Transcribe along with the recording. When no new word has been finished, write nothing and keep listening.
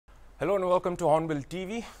Hello and welcome to Hornbill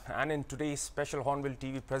TV, and in today's special Hornbill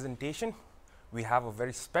TV presentation we have a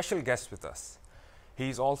very special guest with us. He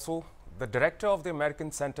is also the director of the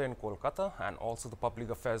American Center in Kolkata and also the public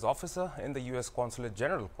affairs officer in the US Consulate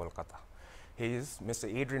General, Kolkata. He is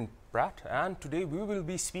Mr. Adrian Pratt, and today we will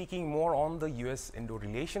be speaking more on the US-Indo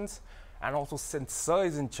relations, and also since Sir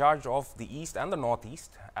is in charge of the East and the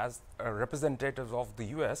Northeast as representatives of the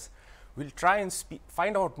US, we'll try and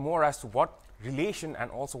find out more as to what relation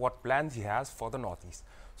and also what plans he has for the Northeast.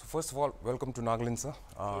 So first of all, welcome to Nagaland, sir.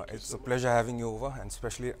 It's a pleasure having you over, and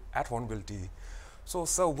especially at Hornbill TV. So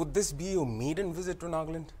sir, would this be your maiden visit to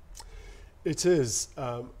Nagaland? It is.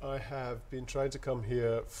 I have been trying to come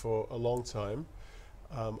here for a long time.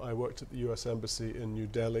 I worked at the US Embassy in New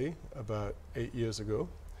Delhi about 8 years ago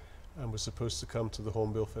and was supposed to come to the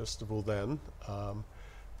Hornbill Festival then.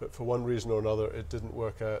 But for one reason or another, it didn't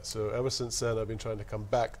work out. So ever since then, I've been trying to come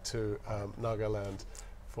back to Nagaland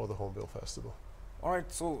for the Hornbill Festival. All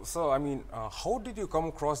right. So, sir, I mean, how did you come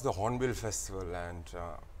across the Hornbill Festival? And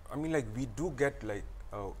I mean, like, we do get like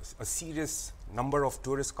a serious number of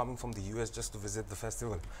tourists coming from the US just to visit the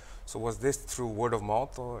festival. So was this through word of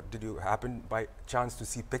mouth, or did you happen by chance to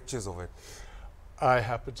see pictures of it? I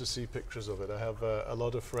happened to see pictures of it. I have a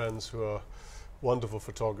lot of friends who are wonderful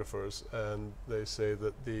photographers, and they say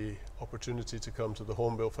that the opportunity to come to the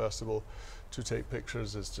Hornbill Festival to take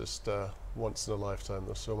pictures is just once in a lifetime.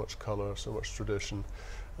 There's so much colour, so much tradition,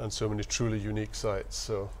 and so many truly unique sites.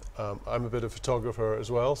 So I'm a bit of a photographer as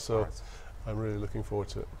well, so right. I'm really looking forward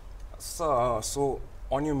to it. So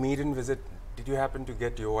on your maiden visit, did you happen to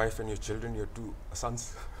get your wife and your children, your two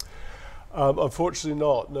sons? Unfortunately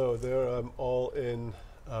not, no. They're all in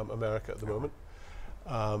America at the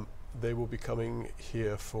moment. They will be coming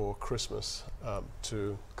here for Christmas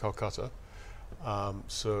to Kolkata,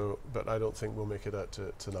 but I don't think we'll make it out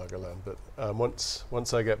to Nagaland. But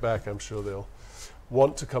once I get back, I'm sure they'll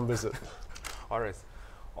want to come visit. All right.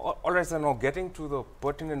 So now getting to the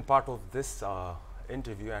pertinent part of this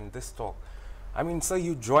interview and this talk. I mean, sir,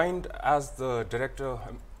 you joined as the director,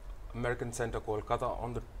 American Center Kolkata,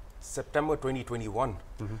 on the September 2021,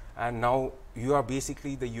 and now you are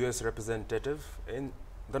basically the US representative in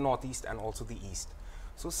the Northeast and also the East.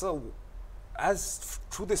 So sir, as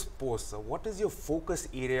through this post, sir, what is your focus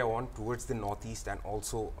area on towards the Northeast and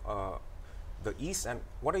also the East, and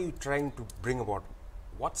what are you trying to bring about?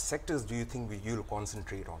 What sectors do you think you'll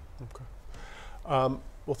concentrate on? Okay.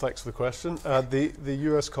 Well, thanks for the question. The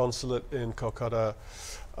US Consulate in Kolkata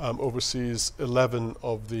oversees 11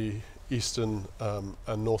 of the eastern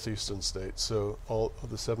and northeastern states, so all of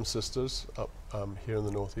the Seven Sisters up here in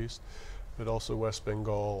the Northeast, but also West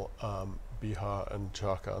Bengal, Bihar and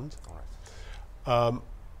Jharkhand. All right.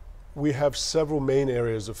 We have several main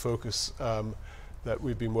areas of focus that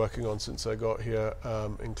we've been working on since I got here,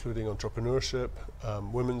 including entrepreneurship,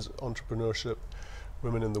 women's entrepreneurship,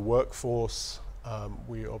 women in the workforce.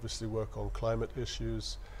 We obviously work on climate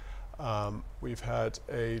issues. We've had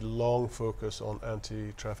a long focus on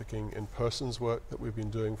anti-trafficking in persons work that we've been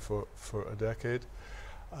doing for a decade.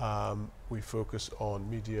 We focus on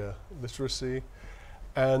media literacy,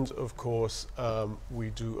 and of course we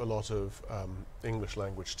do a lot of English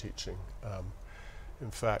language teaching. In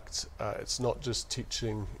fact, it's not just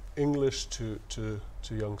teaching English to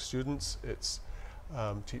young students, it's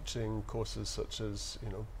teaching courses such as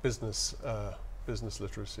business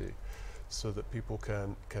literacy, so that people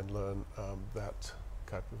can learn that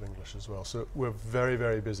type of English as well. So we're very,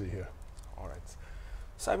 very busy here. All right.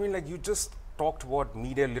 So I mean, like, you just talked about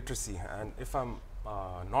media literacy, and if I'm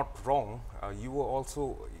not wrong, you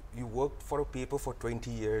worked for a paper for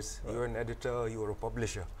 20 years. Right. You were an editor, you were a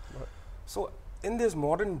publisher. Right. So in this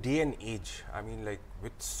modern day and age, I mean, like,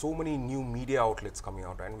 with so many new media outlets coming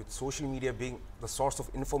out, and with social media being the source of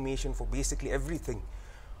information for basically everything,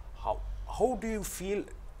 how do you feel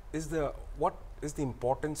what is the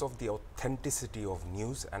importance of the authenticity of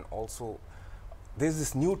news? And also there's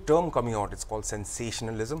this new term coming out, it's called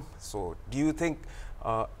sensationalism. So do you think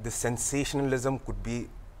the sensationalism could be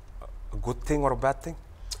a good thing or a bad thing?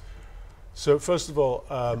 So first of all,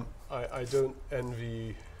 I don't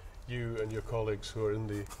envy you and your colleagues who are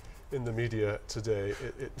in the media today.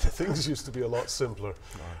 Things used to be a lot simpler.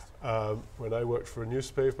 Nice. When I worked for a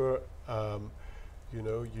newspaper,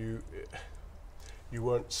 you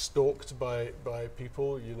weren't stalked by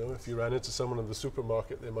people. If you ran into someone in the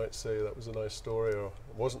supermarket, they might say that was a nice story, or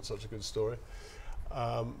it wasn't such a good story.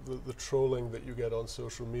 The trolling that you get on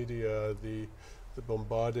social media, the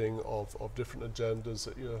bombarding of different agendas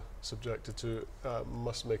that you're subjected to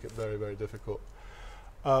must make it very, very difficult.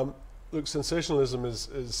 look, sensationalism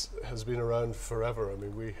has been around forever. I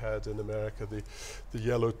mean, we had in America the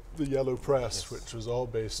yellow press, Yes. which was all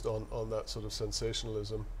based on that sort of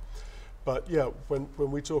sensationalism. But yeah,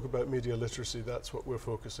 when we talk about media literacy, that's what we're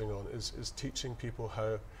focusing on, is teaching people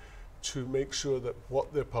how to make sure that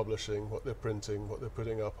what they're publishing, what they're printing, what they're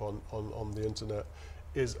putting up on the internet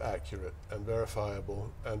is accurate and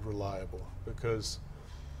verifiable and reliable. Because,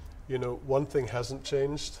 you know, one thing hasn't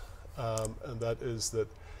changed, and that is that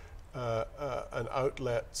an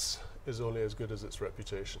outlet is only as good as its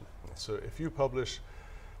reputation. So if you publish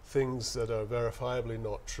things that are verifiably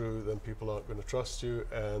not true, then people aren't going to trust you,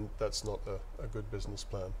 and that's not a good business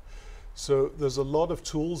plan. So there's a lot of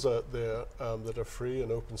tools out there that are free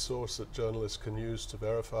and open source that journalists can use to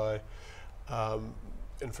verify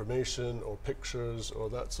information or pictures or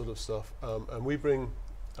that sort of stuff. And we bring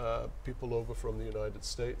people over from the United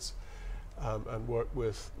States and work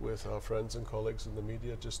with our friends and colleagues in the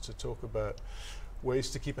media just to talk about ways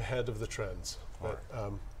to keep ahead of the trends. But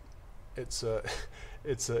it's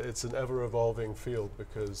an ever-evolving field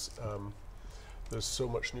because there's so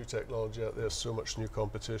much new technology out there, so much new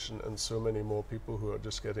competition, and so many more people who are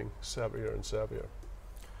just getting savvier and savvier.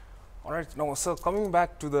 All right, now, so coming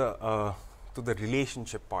back to the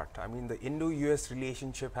relationship part, I mean, the Indo-US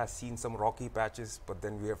relationship has seen some rocky patches, but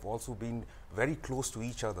then we have also been very close to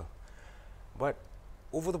each other. But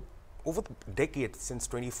over the decade since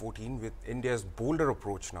 2014, with India's bolder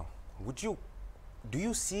approach now, do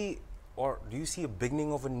you see a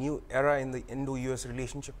beginning of a new era in the Indo-US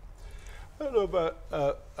relationship? I don't know about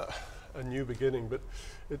a new beginning, but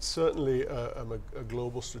it's certainly a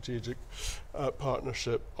global strategic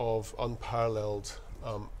partnership of unparalleled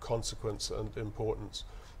consequence and importance.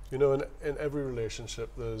 You know, in every relationship,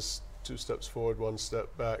 there's 2 steps forward, 1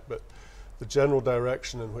 step back, but the general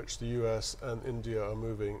direction in which the US and India are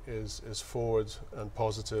moving is forward and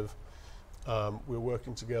positive. We're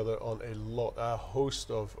working together on a host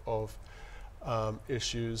of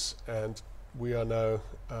issues, and we are now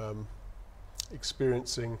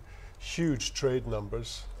experiencing huge trade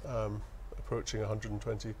numbers, approaching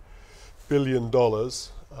 $120 billion.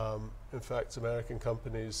 In fact, American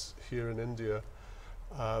companies here in India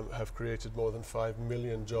have created more than 5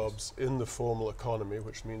 million jobs in the formal economy,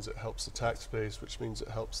 which means it helps the tax base, which means it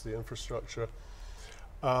helps the infrastructure.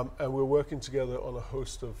 And we're working together on a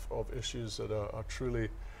host of issues that are truly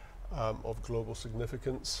of global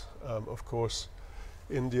significance. Of course,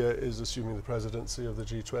 India is assuming the presidency of the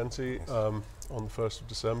G20 on the 1st of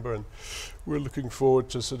December, and we're looking forward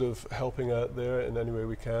to sort of helping out there in any way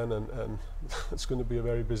we can, and it's going to be a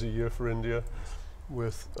very busy year for India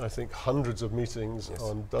with, I think, hundreds of meetings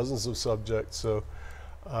on dozens of subjects. So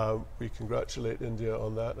we congratulate India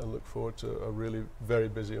on that and look forward to a really very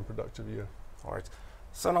busy and productive year. All right.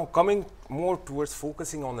 So now coming more towards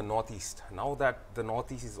focusing on the Northeast, now that the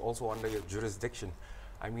Northeast is also under your jurisdiction,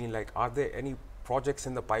 I mean, like, are there any projects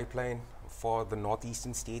in the pipeline for the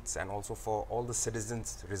Northeastern states and also for all the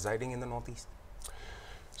citizens residing in the Northeast?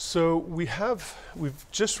 So we've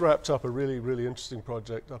just wrapped up a really interesting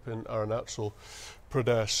project up in Arunachal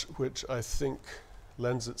Pradesh, which I think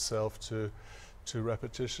lends itself to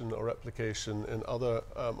repetition or replication in other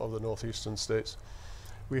of the Northeastern states.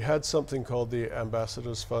 We had something called the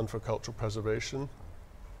Ambassadors Fund for Cultural Preservation.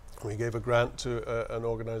 We gave a grant to an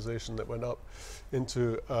organization that went up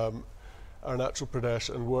into Arunachal Pradesh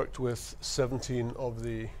and worked with 17 of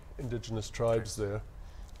the indigenous tribes there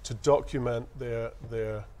to document their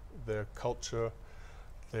culture,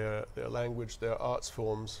 their language, their arts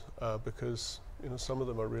forms, because, you know, some of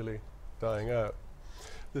them are really dying out.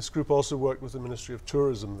 This group also worked with the Ministry of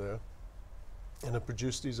Tourism there and have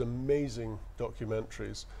produced these amazing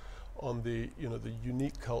documentaries on the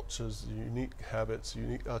unique cultures, the unique habits,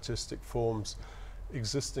 unique artistic forms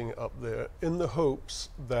existing up there, in the hopes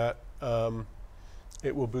that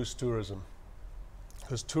it will boost tourism.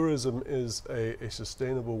 Because tourism is a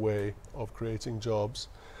sustainable way of creating jobs.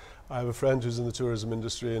 I have a friend who's in the tourism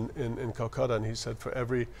industry in Kolkata, and he said for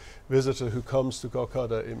every visitor who comes to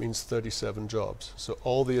Kolkata, it means 37 jobs. So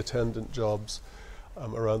all the attendant jobs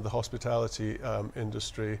around the hospitality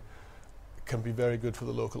industry can be very good for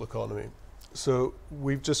the local economy. So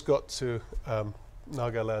we've just got to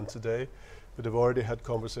Nagaland today, but have already had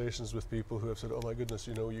conversations with people who have said, oh my goodness,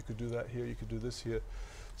 you know, you could do that here, you could do this here.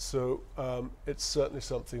 So it's certainly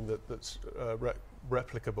something that's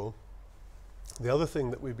replicable. The other thing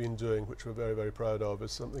that we've been doing, which we're very proud of,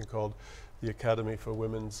 is something called the Academy for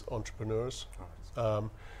Women's Entrepreneurs.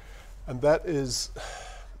 And that is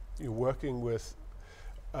working with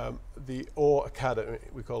the OR Academy.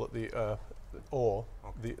 We call it the OR.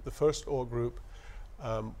 The first OR group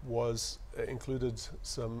included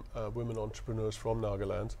some women entrepreneurs from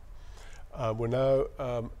Nagaland. We're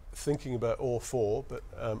now thinking about all four, but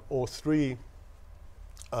all three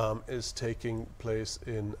is taking place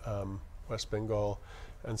in West Bengal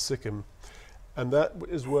and Sikkim, and that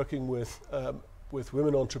is working with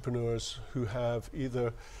women entrepreneurs who have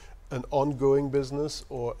either an ongoing business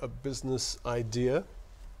or a business idea,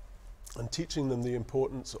 and teaching them the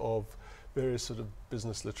importance of various sort of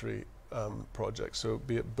business literary projects. So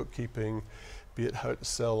be it bookkeeping, be it how to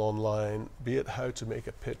sell online, be it how to make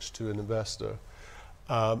a pitch to an investor,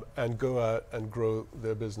 and go out and grow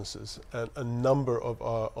their businesses. And a number of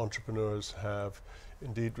our entrepreneurs have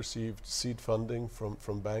indeed received seed funding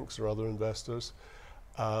from banks or other investors.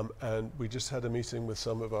 And we just had a meeting with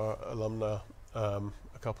some of our alumni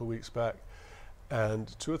a couple of weeks back,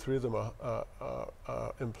 and 2 or 3 of them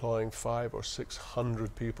are employing 500 or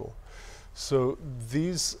 600 people. So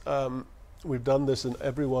these, we've done this in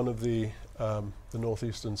every one of the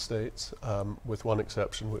northeastern states, with one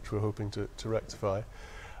exception, which we're hoping to rectify.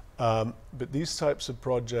 But these types of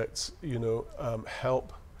projects, you know,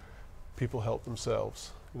 help people help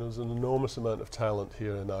themselves. You know, there's an enormous amount of talent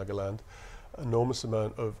here in Nagaland, enormous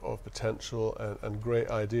amount of potential and great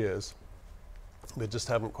ideas. They just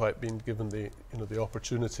haven't quite been given the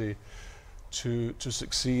opportunity to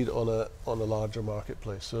succeed on a larger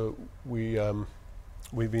marketplace. So we've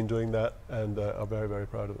been doing that and are very, very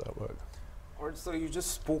proud of that work. All right, so you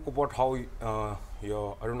just spoke about how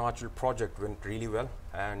your Arunachal project went really well,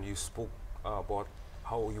 and you spoke about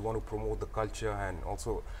how you want to promote the culture and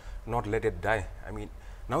also not let it die. I mean,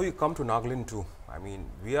 now you come to Nagaland too. I mean,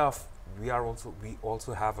 we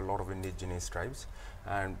also have a lot of indigenous tribes,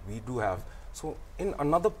 and we do have. So in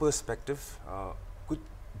another perspective,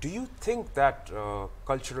 do you think that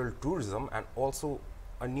cultural tourism and also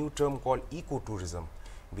a new term called ecotourism,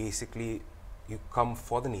 basically you come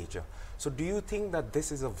for the nature. So do you think that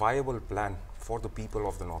this is a viable plan for the people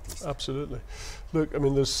of the Northeast? Absolutely. Look, I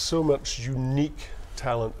mean, there's so much unique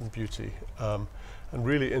talent and beauty and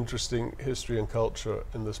really interesting history and culture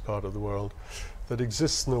in this part of the world that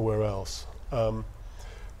exists nowhere else.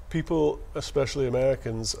 People, especially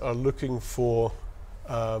Americans, are looking for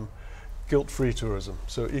guilt-free tourism,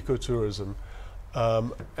 so ecotourism,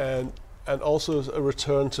 and also a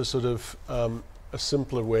return to sort of a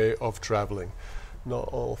simpler way of traveling. Not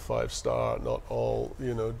all 5-star, not all,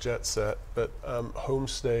 you know, jet set, but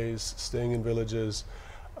homestays, staying in villages,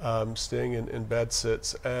 staying in bed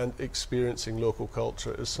sits, and experiencing local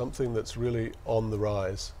culture is something that's really on the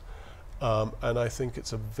rise. And I think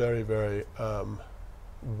it's a very, very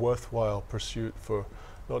worthwhile pursuit for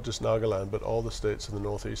not just Nagaland, but all the states in the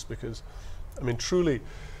Northeast, because, I mean, truly,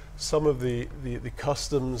 some of the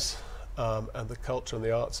customs and the culture and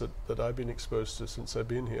the arts that I've been exposed to since I've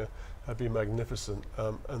been here have been magnificent.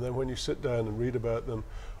 And then when you sit down and read about them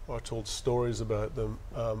or are told stories about them,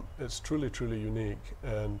 it's truly, truly unique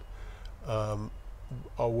and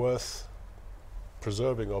are worth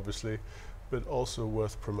preserving, obviously, but also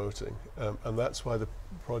worth promoting. And that's why the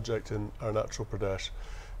project in Arunachal Pradesh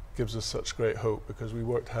gives us such great hope, because we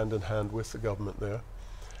worked hand in hand with the government there,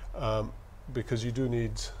 because you do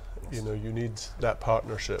need, you know, you need that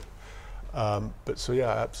partnership. But so yeah,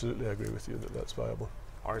 absolutely, I agree with you that that's viable.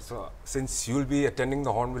 All right, so since you'll be attending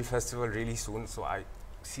the Hornbill Festival really soon, so I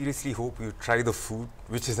seriously hope you try the food,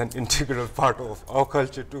 which is an integral part of our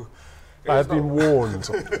culture too. I've been warned.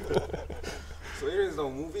 So here is now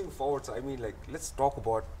moving forward. So I mean, like, let's talk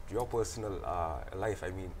about your personal life.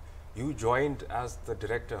 I mean, you joined as the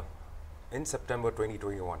director in September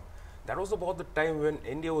 2021. That was about the time when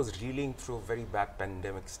India was reeling through a very bad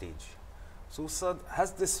pandemic stage. So, sir,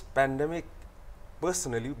 has this pandemic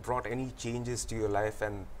personally brought any changes to your life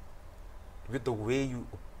and with the way you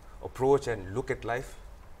approach and look at life?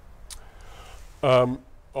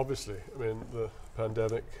 Obviously, I mean, the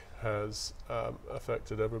pandemic has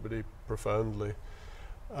affected everybody profoundly.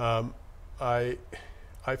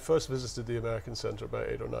 I first visited the American Center about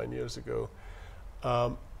 8 or 9 years ago,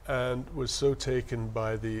 and was so taken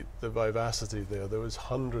by the vivacity there. There was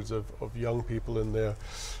hundreds of young people in there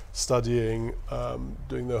studying,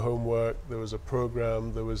 doing their homework. There was a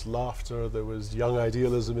program, there was laughter, there was young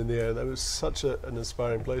idealism in the air. That was such an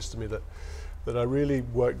inspiring place to me that I really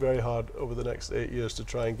worked very hard over the next 8 years to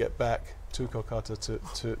try and get back to Kolkata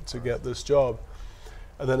to get this job.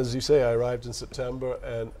 And then, as you say, I arrived in September,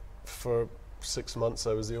 and for 6 months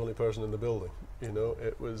I was the only person in the building. You know,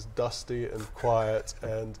 it was dusty and quiet,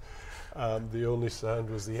 and the only sound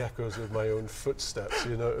was the echoes of my own footsteps.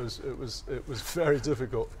 You know, it was very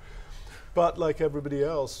difficult. But like everybody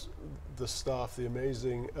else, the staff, the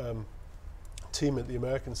amazing team at the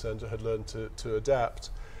American Center had learned to adapt.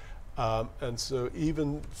 And so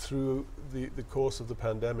even through the course of the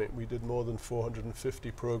pandemic, we did more than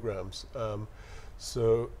 450 programs.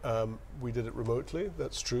 We did it remotely,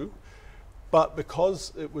 that's true. But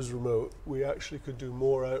because it was remote, we actually could do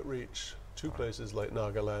more outreach to places like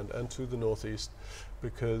Nagaland and to the Northeast,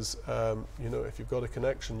 because you know, if you've got a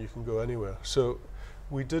connection, you can go anywhere. So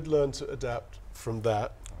we did learn to adapt from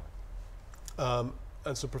that.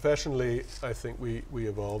 And so professionally, I think we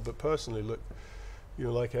evolved, but personally, look, you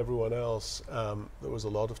know, like everyone else, there was a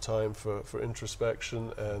lot of time for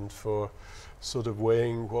introspection and for sort of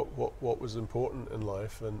weighing what was important in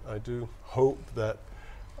life. And I do hope that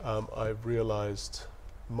I've realized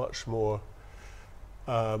much more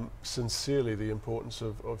sincerely the importance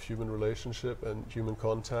of human relationship and human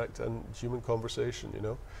contact and human conversation, you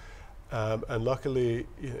know. And luckily,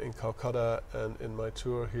 in Kolkata and in my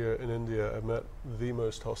tour here in India, I've met the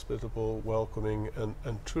most hospitable, welcoming,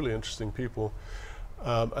 and truly interesting people.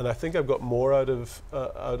 And I think I've got more out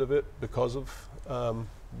of it because of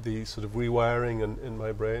the sort of rewiring in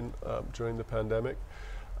my brain during the pandemic.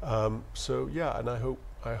 So yeah, and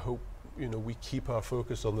I hope you know, we keep our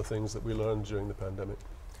focus on the things that we learned during the pandemic.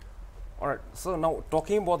 All right. So now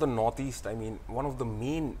talking about the Northeast, I mean, one of the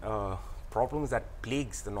main problems that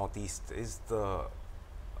plagues the Northeast is the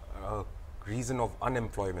reason of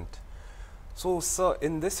unemployment. So, sir,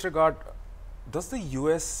 in this regard, does the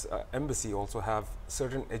US Embassy also have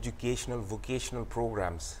certain educational, vocational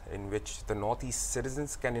programs in which the Northeast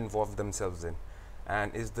citizens can involve themselves in?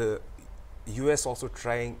 And is the US also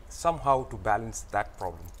trying somehow to balance that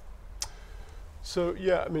problem? So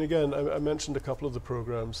yeah, I mean, again, I mentioned a couple of the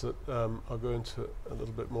programs that I'll go into a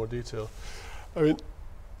little bit more detail. I mean,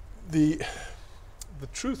 the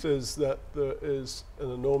truth is that there is an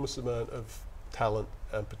enormous amount of talent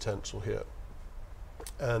and potential here,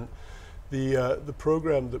 and the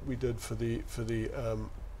program that we did for the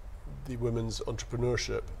women's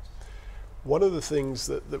entrepreneurship, one of the things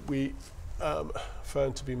that we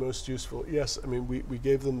found to be most useful, yes, I mean, we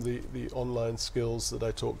gave them the online skills that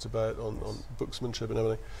I talked about on booksmanship and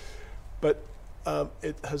everything, but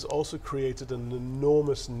it has also created an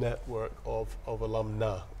enormous network of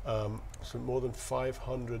alumna. So more than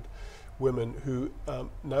 500 women who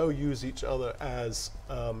now use each other as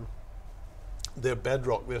their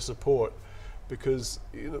bedrock, their support, because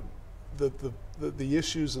you know the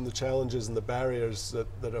issues and the challenges and the barriers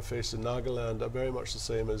that are faced in Nagaland are very much the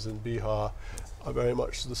same as in Bihar, are very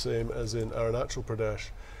much the same as in Arunachal Pradesh.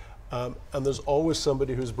 And there's always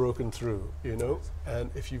somebody who's broken through, you know. And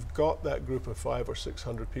if you've got that group of 500 or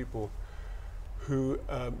 600 people who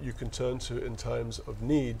you can turn to in times of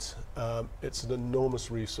need, it's an enormous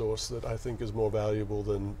resource that I think is more valuable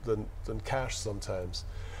than cash sometimes.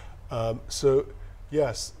 So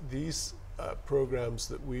yes, these programs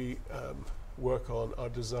that we work on are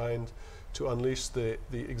designed to unleash the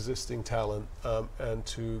existing talent and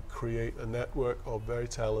to create a network of very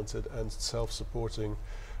talented and self-supporting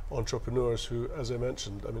entrepreneurs who, as I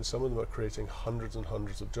mentioned, I mean, some of them are creating hundreds and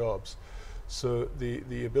hundreds of jobs. So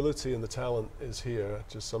the ability and the talent is here,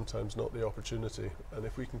 just sometimes not the opportunity. And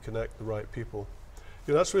if we can connect the right people,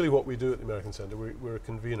 you know, that's really what we do at the American Center. We're a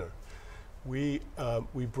convener. We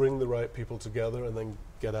bring the right people together and then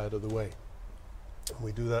get out of the way.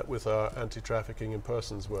 We do that with our anti-trafficking in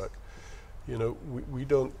persons work. You know, we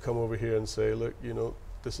don't come over here and say, look, you know,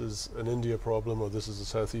 this is an India problem or this is a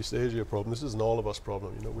Southeast Asia problem. This is an all of us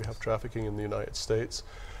problem. You know, we have trafficking in the United States.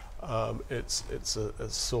 It's a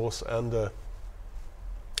source and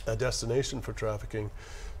a destination for trafficking.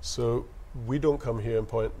 So we don't come here and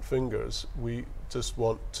point fingers. We just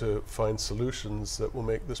want to find solutions that will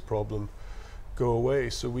make this problem go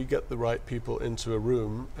away. So we get the right people into a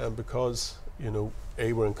room, and because, you know,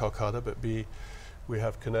 A, we're in Kolkata, but B, we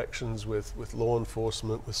have connections with law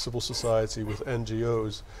enforcement, with civil society, with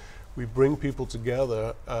NGOs. We bring people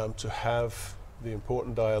together to have the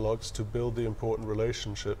important dialogues, to build the important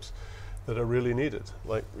relationships that are really needed.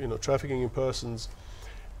 Like, you know, trafficking in persons,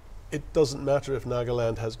 it doesn't matter if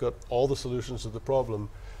Nagaland has got all the solutions to the problem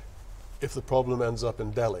if the problem ends up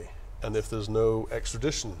in Delhi and if there's no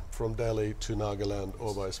extradition from Delhi to Nagaland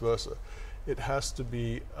or vice versa. It has to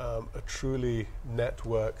be a truly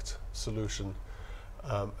networked solution.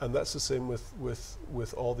 And that's the same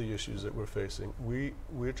with all the issues that we're facing.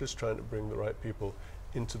 We're just trying to bring the right people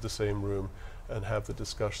into the same room and have the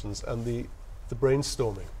discussions and the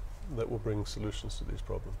brainstorming that will bring solutions to these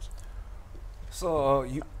problems. So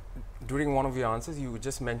during one of your answers, you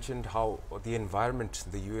just mentioned how the environment,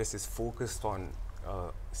 the US is focused on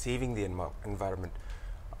saving the environment.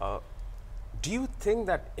 Do you think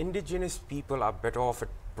that indigenous people are better off at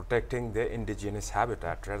protecting their indigenous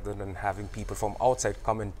habitat rather than having people from outside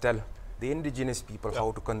come and tell the indigenous people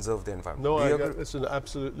how to conserve the environment. No, it's an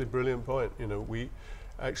absolutely brilliant point. You know, we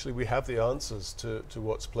have the answers to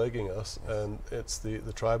what's plaguing us, and it's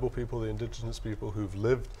the tribal people, the indigenous people who've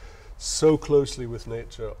lived so closely with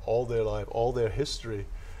nature all their life, all their history,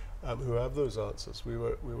 who have those answers. We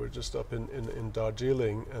were just up in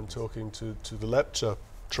Darjeeling and talking to the Lepcha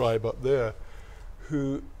tribe up there,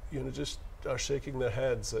 who, you know, just are shaking their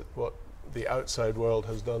heads at what the outside world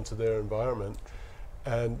has done to their environment.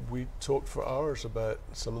 And we talked for hours about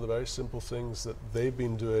some of the very simple things that they've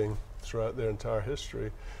been doing throughout their entire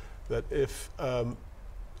history, that if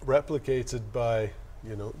replicated by,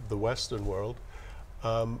 you know, the Western world,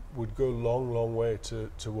 would go long way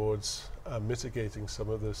towards mitigating some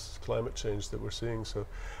of this climate change that we're seeing. So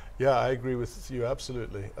yeah, I agree with you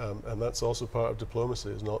absolutely, and that's also part of diplomacy,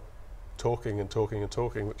 is not talking and talking and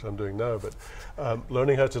talking, which I'm doing now, but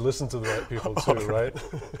learning how to listen to the right people too, right?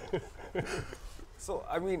 So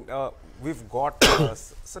I mean, we've got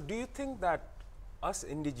so do you think that us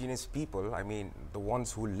indigenous people, I mean the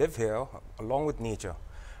ones who live here along with nature,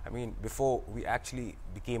 I mean before we actually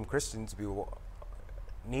became Christians, we were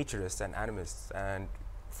naturists and animists, and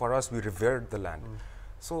for us we revered the land.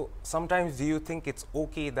 So sometimes do you think it's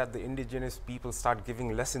okay that the indigenous people start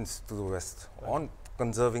giving lessons to the West on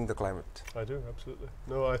conserving the climate? I do, absolutely.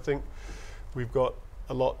 No, I think we've got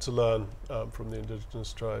a lot to learn from the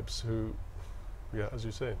indigenous tribes who, yeah, as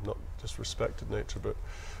you say, not just respected nature, but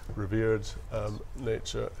revered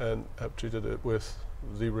nature and have treated it with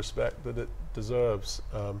the respect that it deserves.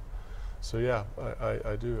 So yeah,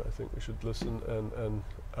 I do. I think we should listen, and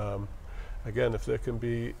again, if there can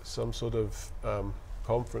be some sort of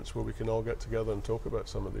conference where we can all get together and talk about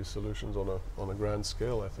some of these solutions on a grand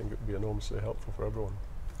scale, I think it would be enormously helpful for everyone.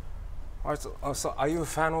 All right, so are you a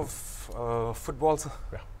fan of football, sir?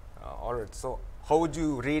 Yeah. All right, so how would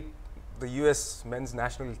you rate the US men's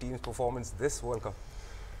national team's performance this World Cup?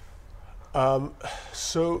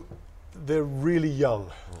 So they're really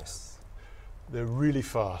young. Yes. They're really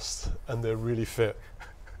fast and they're really fit.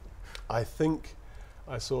 I think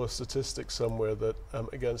I saw a statistic somewhere that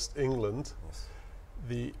against England, Yes.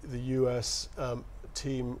 the US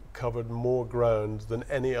team covered more ground than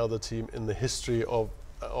any other team in the history of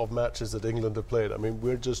matches that England have played. I mean,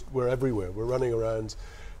 we're everywhere. We're running around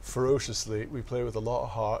ferociously. We play with a lot of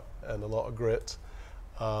heart and a lot of grit.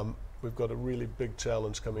 We've got a really big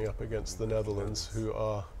challenge coming up against the Netherlands, who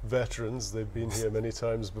are veterans. They've been here many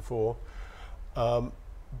times before.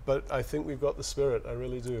 But I think we've got the spirit, I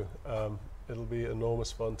really do. It'll be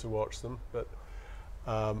enormous fun to watch them, but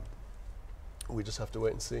we just have to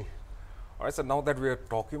wait and see. All right, so now that we are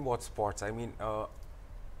talking about sports, I mean,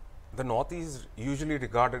 the Northeast is usually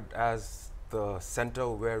regarded as the center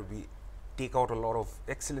where we take out a lot of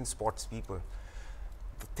excellent sports people.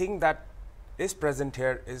 The thing that is present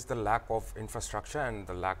here is the lack of infrastructure and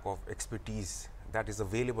the lack of expertise that is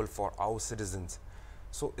available for our citizens.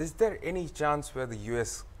 So is there any chance where the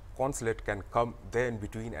US Consulate can come there in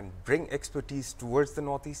between and bring expertise towards the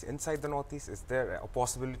Northeast, inside the Northeast? Is there a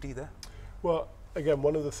possibility there? Well, again,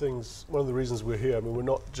 one of the reasons we're here, I mean, we're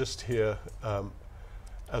not just here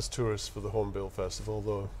as tourists for the Hornbill Festival,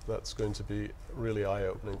 although that's going to be really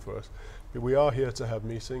eye-opening for us. But we are here to have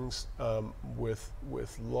meetings with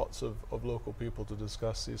lots of local people to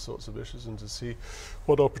discuss these sorts of issues and to see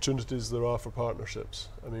what opportunities there are for partnerships.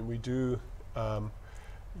 I mean, we do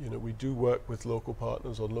we do work with local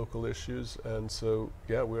partners on local issues, and so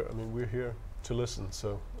yeah, we're here to listen.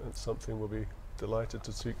 So it's something we'll be delighted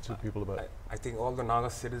to speak to people about. I think all the Naga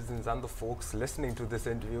citizens and the folks listening to this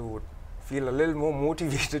interview would feel a little more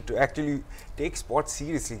motivated to actually take sports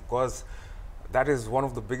seriously, because that is one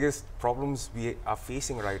of the biggest problems we are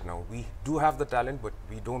facing right now. We do have the talent, but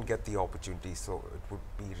we don't get the opportunity. So it would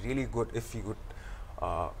be really good if you could,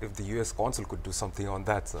 if the US Consul could do something on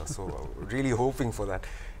that, sir. So really hoping for that.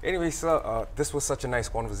 Anyway, sir, this was such a nice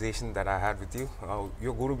conversation that I had with you.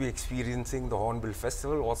 You're going to be experiencing the Hornbill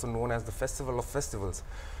Festival, also known as the Festival of Festivals.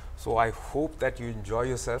 So I hope that you enjoy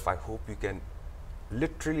yourself. I hope you can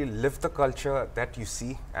literally live the culture that you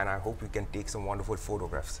see, and I hope you can take some wonderful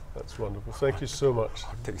photographs. That's wonderful. Thank you so much.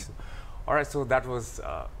 Thank you. All right, so that was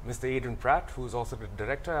Mr. Adrian Pratt, who is also the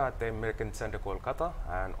director at the American Center, Kolkata,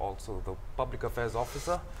 and also the Public Affairs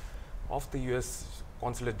Officer of the US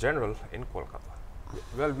Consulate General in Kolkata.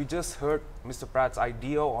 Well, we just heard Mr. Pratt's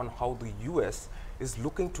idea on how the US is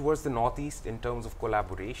looking towards the Northeast in terms of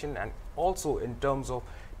collaboration, and also in terms of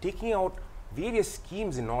taking out various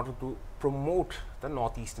schemes in order to promote the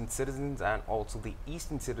Northeastern citizens and also the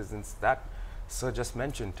Eastern citizens that Sir just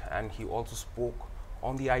mentioned. And he also spoke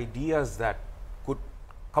on the ideas that could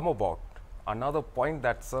come about. Another point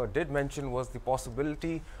that Sir did mention was the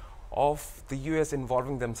possibility of the US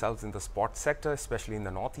involving themselves in the sports sector, especially in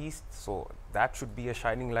the Northeast. So that should be a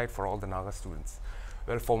shining light for all the Naga students.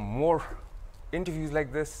 Well, for more interviews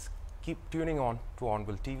like this, keep tuning on to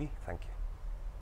Onville TV. Thank you.